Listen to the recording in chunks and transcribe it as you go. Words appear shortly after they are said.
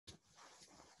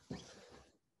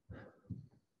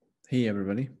Hey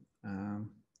everybody,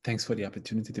 thanks for the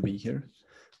opportunity to be here.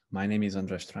 My name is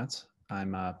András Strácz.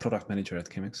 I'm a product manager at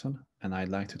ChemAxon, and I'd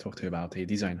like to talk to you about a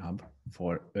design hub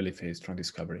for early phase drug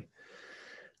discovery.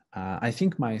 I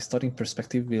think my starting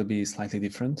perspective will be slightly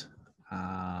different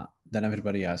than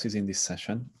everybody else's in this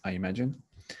session, I imagine.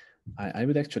 I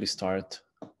would actually start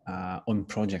on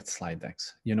project slide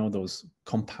decks. You know, those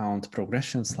compound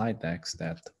progression slide decks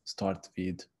that start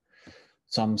with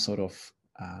some sort of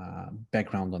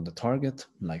background on the target,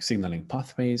 like signaling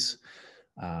pathways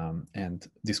and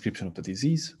description of the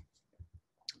disease.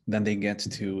 Then they get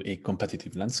to a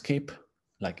competitive landscape,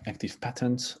 like active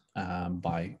patents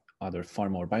by other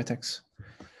pharma or biotechs.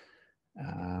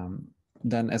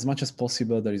 Then as much as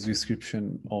possible, there is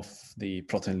description of the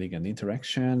protein ligand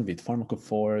interaction with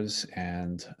pharmacophores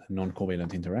and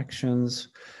non-covalent interactions.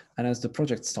 And as the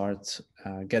project starts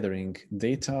gathering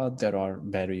data, there are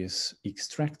various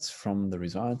extracts from the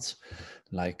results,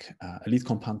 like a lead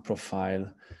compound profile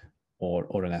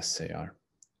or an SAR.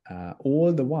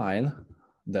 All the while,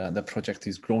 the project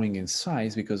is growing in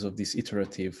size because of this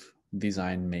iterative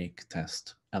design, make,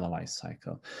 test, analyze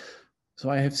cycle. So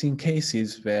I have seen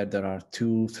cases where there are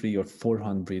 200, 300, or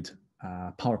 400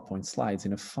 PowerPoint slides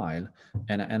in a file,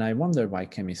 and I wonder why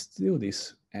chemists do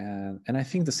this. And I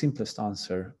think the simplest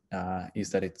answer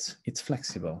is that it's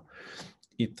flexible.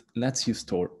 It lets you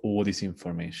store all this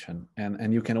information,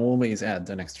 and you can always add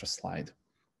an extra slide.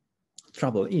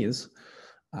 Trouble is,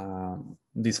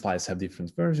 these files have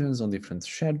different versions on different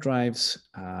shared drives,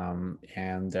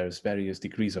 and there's various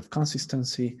degrees of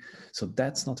consistency. So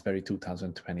that's not very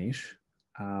 2020-ish.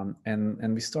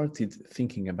 And we started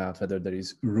thinking about whether there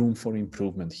is room for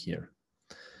improvement here.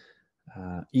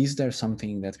 Is there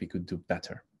something that we could do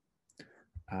better?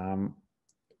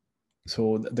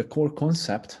 So the core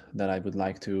concept that I would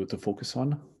like to focus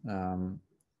on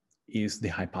is the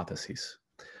hypothesis.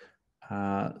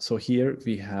 So here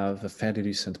we have a fairly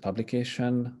recent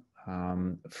publication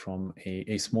from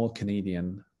a small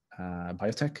Canadian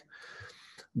biotech,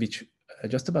 which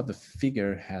just above the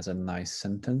figure has a nice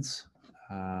sentence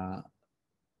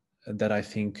that I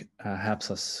think helps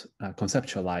us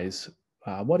conceptualize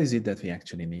what is it that we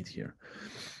actually need here.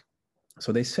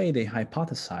 So they say they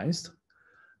hypothesized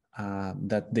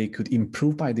that they could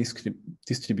improve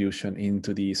biodistribution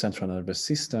into the central nervous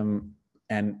system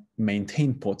and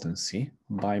maintain potency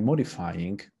by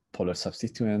modifying polar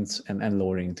substituents and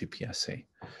lowering the PSA.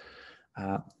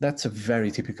 That's a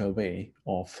very typical way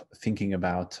of thinking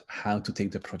about how to take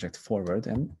the project forward,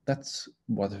 and that's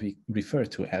what we refer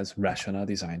to as rational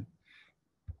design.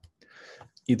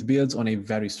 It builds on a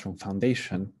very strong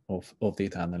foundation of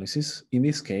data analysis, in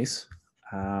this case,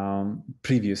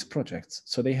 previous projects.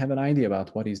 So they have an idea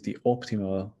about what is the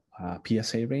optimal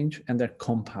PSA range, and their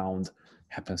compound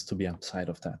happens to be outside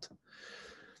of that.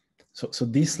 So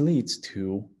this leads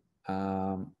to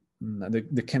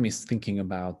the chemist thinking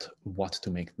about what to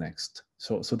make next.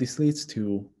 So this leads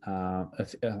to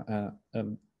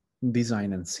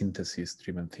design and synthesis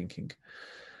driven thinking.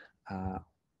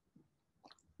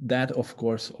 That, of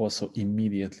course, also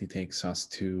immediately takes us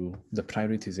to the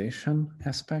prioritization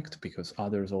aspect, because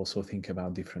others also think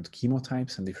about different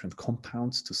chemotypes and different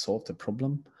compounds to solve the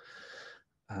problem.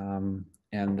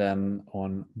 And then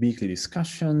on weekly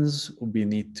discussions, we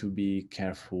need to be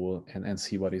careful and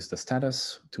see what is the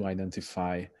status to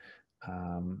identify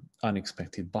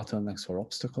unexpected bottlenecks or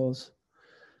obstacles.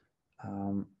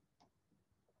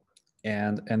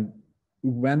 And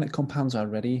when compounds are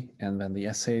ready and when the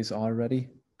assays are ready,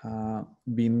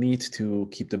 we need to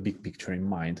keep the big picture in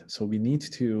mind. So we need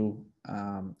to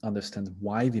understand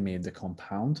why we made the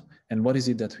compound and what is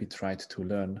it that we tried to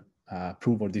learn,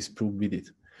 prove or disprove with it.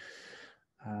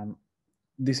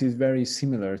 This is very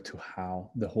similar to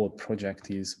how the whole project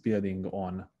is building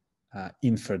on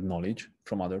inferred knowledge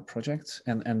from other projects.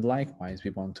 And likewise,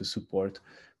 we want to support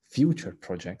future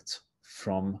projects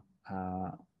from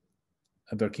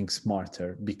working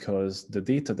smarter, because the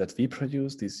data that we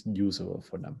produced is usable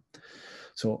for them.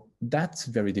 So that's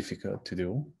very difficult to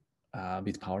do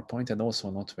with PowerPoint, and also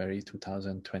not very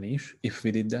 2020-ish if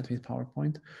we did that with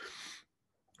PowerPoint.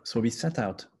 So we set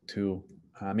out to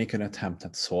make an attempt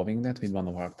at solving that with one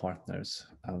of our partners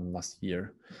last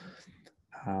year.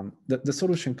 The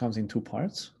solution comes in two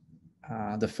parts.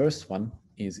 The first one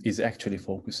is actually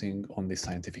focusing on the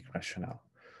scientific rationale.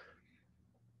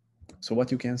 So what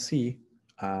you can see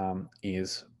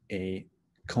is a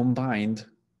combined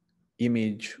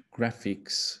image,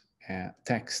 graphics,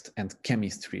 text, and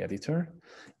chemistry editor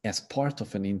as part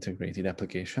of an integrated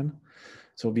application.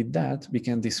 So with that, we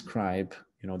can describe,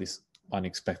 this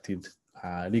unexpected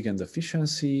ligand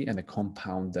deficiency and a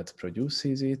compound that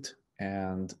produces it,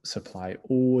 and supply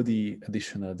all the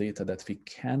additional data that we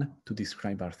can to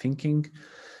describe our thinking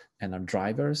and our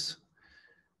drivers.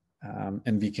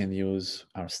 And we can use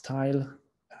our style.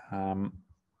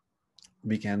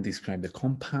 We can describe the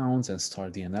compounds and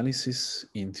start the analysis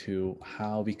into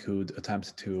how we could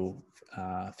attempt to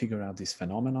figure out this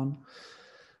phenomenon.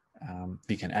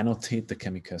 We can annotate the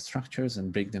chemical structures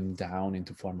and break them down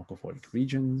into pharmacophoric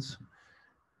regions.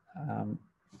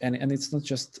 And it's not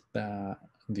just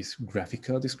this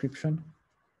graphical description.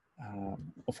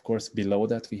 Of course, below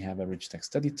that, we have a rich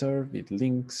text editor with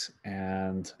links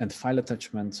and file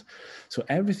attachments. So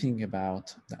everything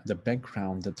about the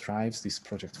background that drives this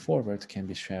project forward can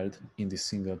be shared in this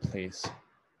single place.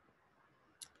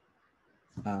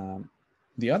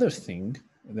 The other thing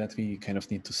that we kind of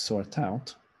need to sort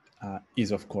out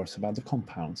is, of course, about the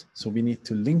compounds. So we need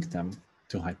to link them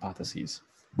to hypotheses.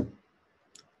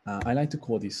 I like to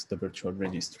call this the virtual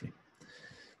registry.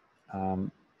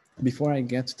 Before I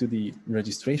get to the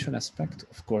registration aspect,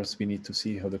 of course, we need to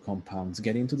see how the compounds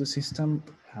get into the system.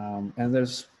 And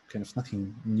there's kind of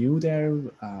nothing new there.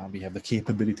 We have the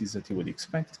capabilities that you would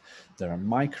expect. There are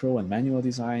micro and manual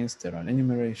designs. There are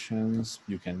enumerations.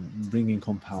 You can bring in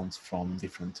compounds from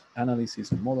different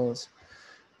analyses and models.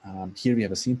 Here we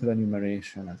have a simple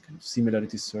enumeration and kind of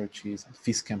similarity searches, and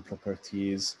FISCAM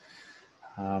properties.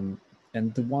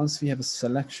 And once we have a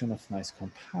selection of nice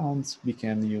compounds, we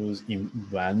can use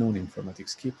well-known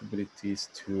informatics capabilities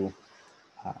to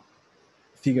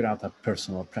figure out our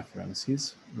personal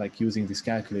preferences, like using this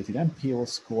calculated MPO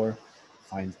score,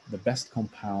 find the best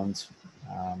compounds,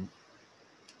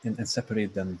 and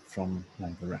separate them from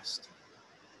like the rest.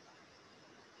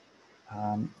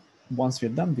 Once we're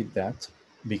done with that,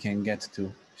 we can get to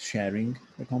sharing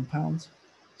the compounds.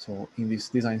 So in this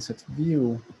design set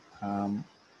view,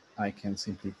 I can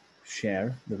simply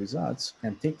share the results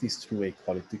and take this through a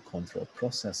quality control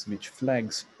process, which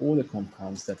flags all the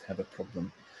compounds that have a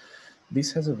problem.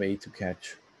 This has a way to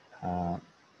catch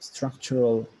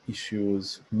structural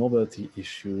issues, novelty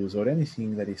issues, or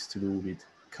anything that is to do with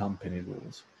company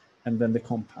rules. And when the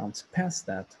compounds pass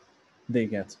that, they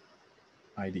get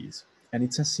IDs. And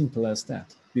it's as simple as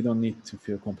that. We don't need to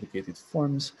fill complicated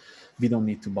forms. We don't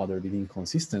need to bother with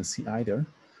inconsistency either.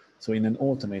 So in an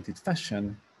automated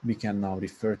fashion, we can now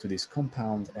refer to this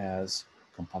compound as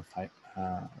compound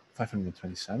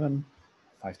 527,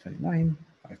 529,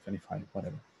 525,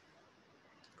 whatever.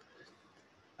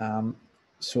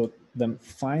 So then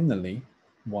finally,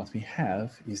 what we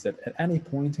have is that at any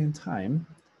point in time,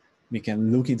 we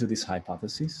can look into this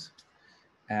hypothesis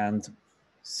and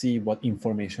see what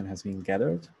information has been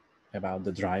gathered about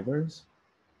the drivers,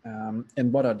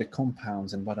 and what are the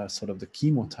compounds and what are sort of the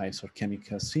chemotypes or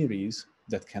chemical series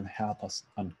that can help us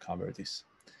uncover this.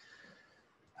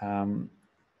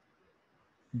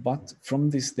 But from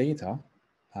this data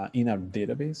in our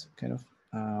database, kind of,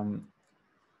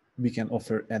 we can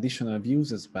offer additional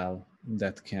views as well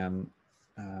that can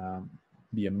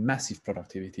be a massive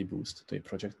productivity boost to a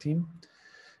project team.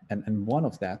 And one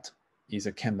of that is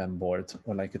a Kanban board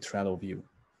or like a Trello view.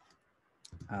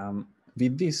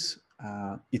 With this,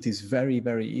 it is very,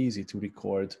 very easy to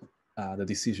record the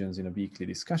decisions in a weekly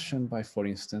discussion by, for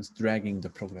instance, dragging the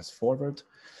progress forward.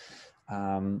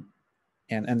 And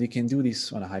we can do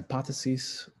this on a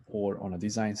hypothesis or on a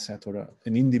design set or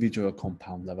an individual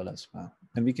compound level as well.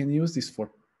 And we can use this for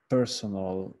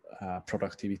personal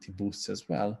productivity boosts as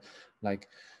well. Like,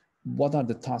 what are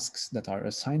the tasks that are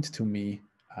assigned to me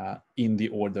in the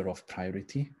order of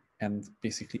priority? And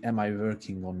basically, am I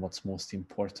working on what's most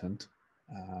important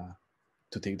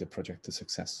to take the project to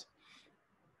success?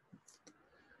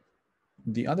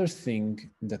 The other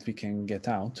thing that we can get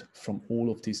out from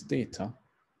all of this data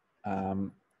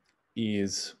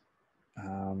is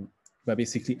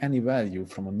basically any value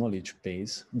from a knowledge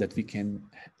base that we can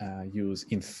use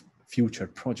in future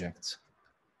projects.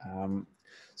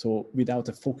 So without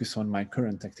a focus on my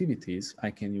current activities,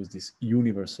 I can use this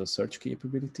universal search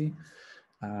capability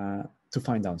to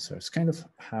find answers. Kind of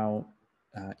how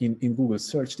in Google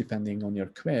search, depending on your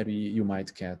query, you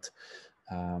might get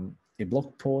a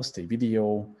blog post, a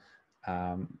video,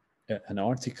 an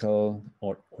article,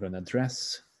 or an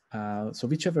address. So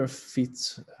whichever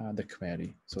fits the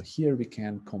query. So here we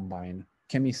can combine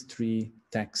chemistry,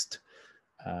 text,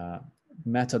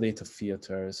 metadata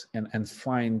filters, and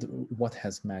find what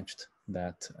has matched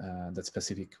that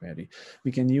specific query.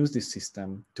 We can use this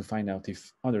system to find out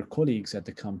if other colleagues at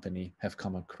the company have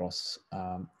come across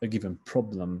a given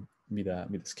problem with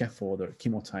a scaffold or a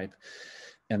chemotype.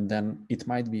 And then it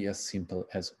might be as simple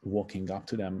as walking up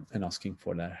to them and asking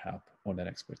for their help or their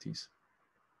expertise.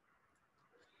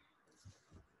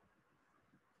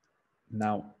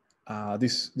 Now,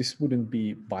 this wouldn't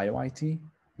be bio-IT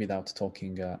without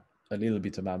talking a little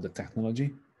bit about the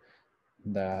technology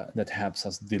that helps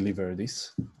us deliver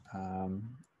this,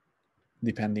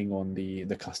 depending on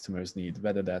the customer's need,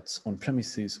 whether that's on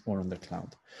premises or on the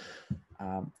cloud.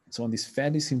 So on this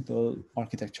fairly simple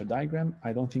architecture diagram,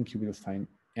 I don't think you will find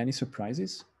any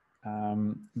surprises.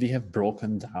 We have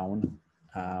broken down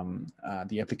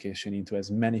the application into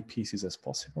as many pieces as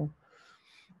possible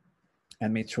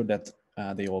and made sure that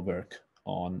they all work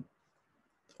on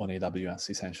AWS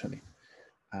essentially.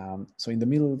 So in the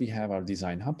middle, we have our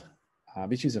design hub,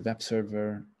 which is a web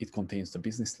server. It contains the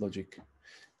business logic,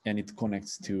 and it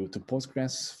connects to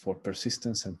Postgres for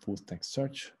persistence and full text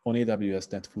search. On AWS,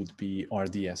 that would be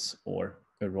RDS or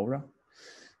Aurora.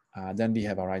 Then we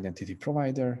have our identity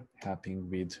provider, helping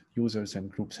with users and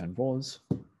groups and roles.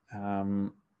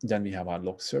 Then we have our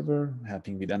log server,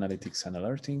 helping with analytics and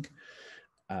alerting.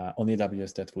 On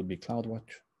AWS, that would be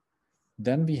CloudWatch.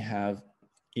 Then we have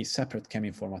a separate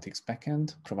cheminformatics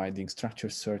backend, providing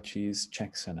structured searches,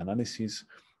 checks, and analysis.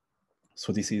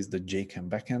 So this is the JChem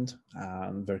backend,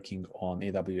 working on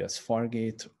AWS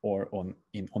Fargate or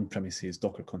in on-premises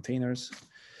Docker containers.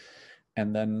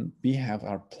 And then we have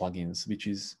our plugins, which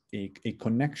is a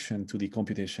connection to the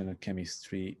computational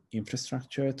chemistry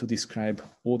infrastructure to describe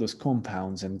all those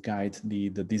compounds and guide the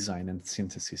design and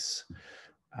synthesis.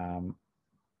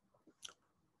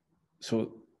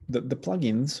 So the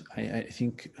plugins, I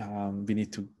think we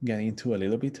need to get into a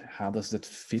little bit. How does that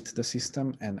fit the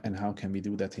system, and how can we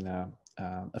do that in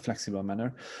a flexible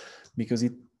manner? Because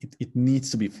it needs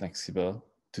to be flexible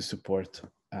to support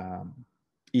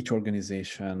each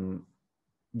organization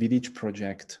with each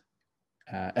project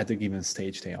at a given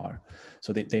stage they are.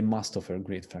 So they must offer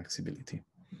great flexibility.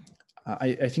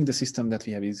 I think the system that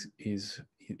we have is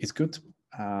good.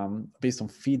 Based on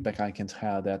feedback, I can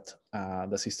tell that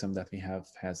the system that we have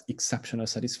has exceptional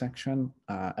satisfaction,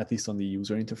 at least on the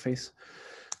user interface,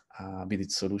 with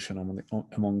its solution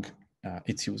among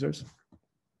its users.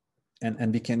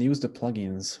 And we can use the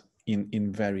plugins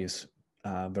in various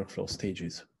workflow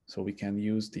stages. So we can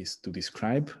use this to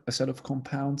describe a set of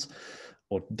compounds,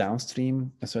 or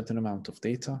downstream a certain amount of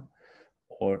data,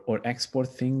 or export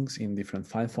things in different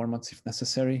file formats if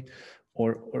necessary,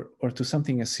 or to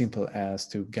something as simple as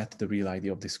to get the real ID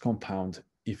of this compound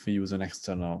if we use an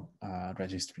external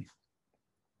registry.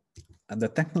 And the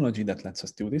technology that lets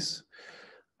us do this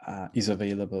is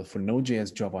available for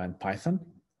Node.js, Java, and Python.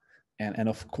 And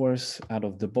of course, out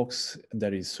of the box,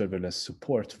 there is serverless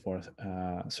support for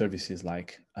services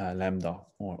like Lambda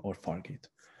or Fargate.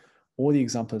 All the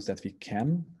examples that we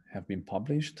can have been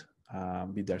published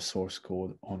with their source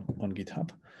code on GitHub.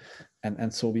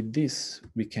 And so with this,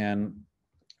 we can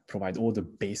provide all the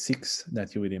basics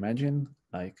that you would imagine,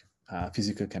 like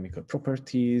physical chemical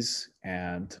properties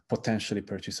and potentially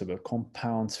purchasable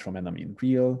compounds from an amine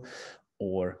real,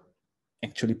 or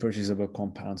actually purchasable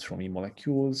compounds from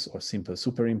e-molecules, or simple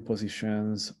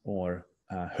superimpositions, or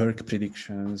hERG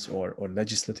predictions, or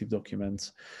legislative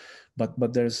documents.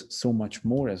 But there's so much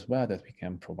more as well that we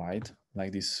can provide,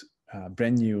 like this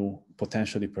brand new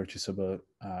potentially purchasable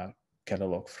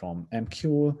catalog from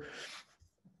MQ,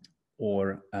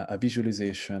 or a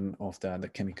visualization of the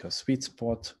chemical sweet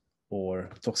spot, or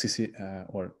toxicity,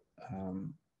 or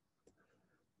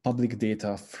public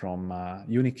data from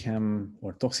Unichem,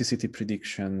 or toxicity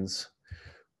predictions,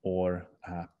 or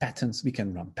patents. We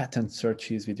can run patent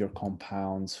searches with your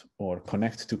compounds, or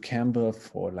connect to Campbell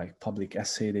for like public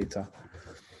assay data.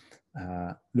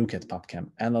 Look at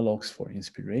PubChem analogs for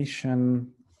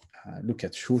inspiration. Look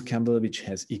at Campbell, which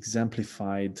has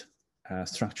exemplified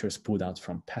structures pulled out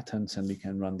from patents, and we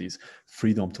can run these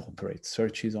freedom to operate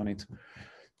searches on it.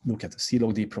 Look at the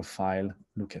CLOD profile,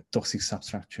 look at toxic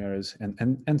substructures,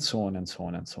 and so on and so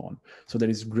on and so on. So there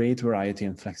is great variety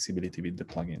and flexibility with the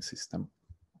plugin system.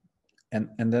 And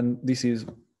then this is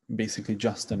basically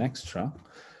just an extra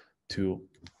to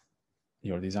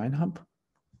your design hub,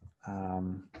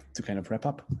 to kind of wrap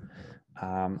up,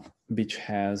 which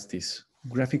has this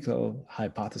graphical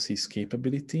hypothesis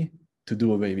capability to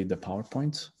do away with the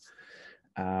PowerPoints.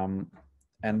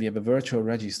 And we have a virtual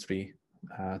registry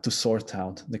to sort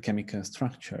out the chemical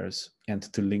structures and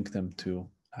to link them to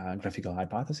graphical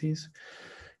hypotheses.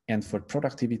 And for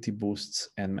productivity boosts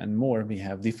and more, we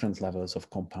have different levels of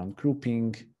compound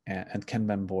grouping and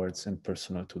Kanban boards and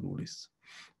personal to-do lists.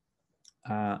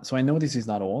 So I know this is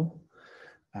not all,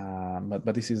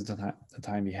 but this is the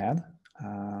time we had.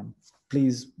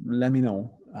 Please let me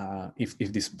know if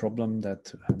this problem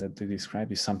that you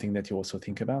described is something that you also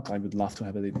think about. I would love to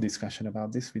have a discussion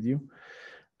about this with you.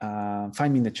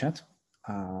 Find me in the chat.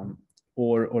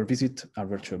 or visit our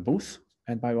virtual booth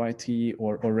at BioIT,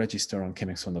 or register on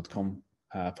ChemAxon.com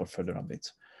for further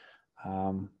updates.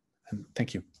 And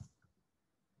thank you.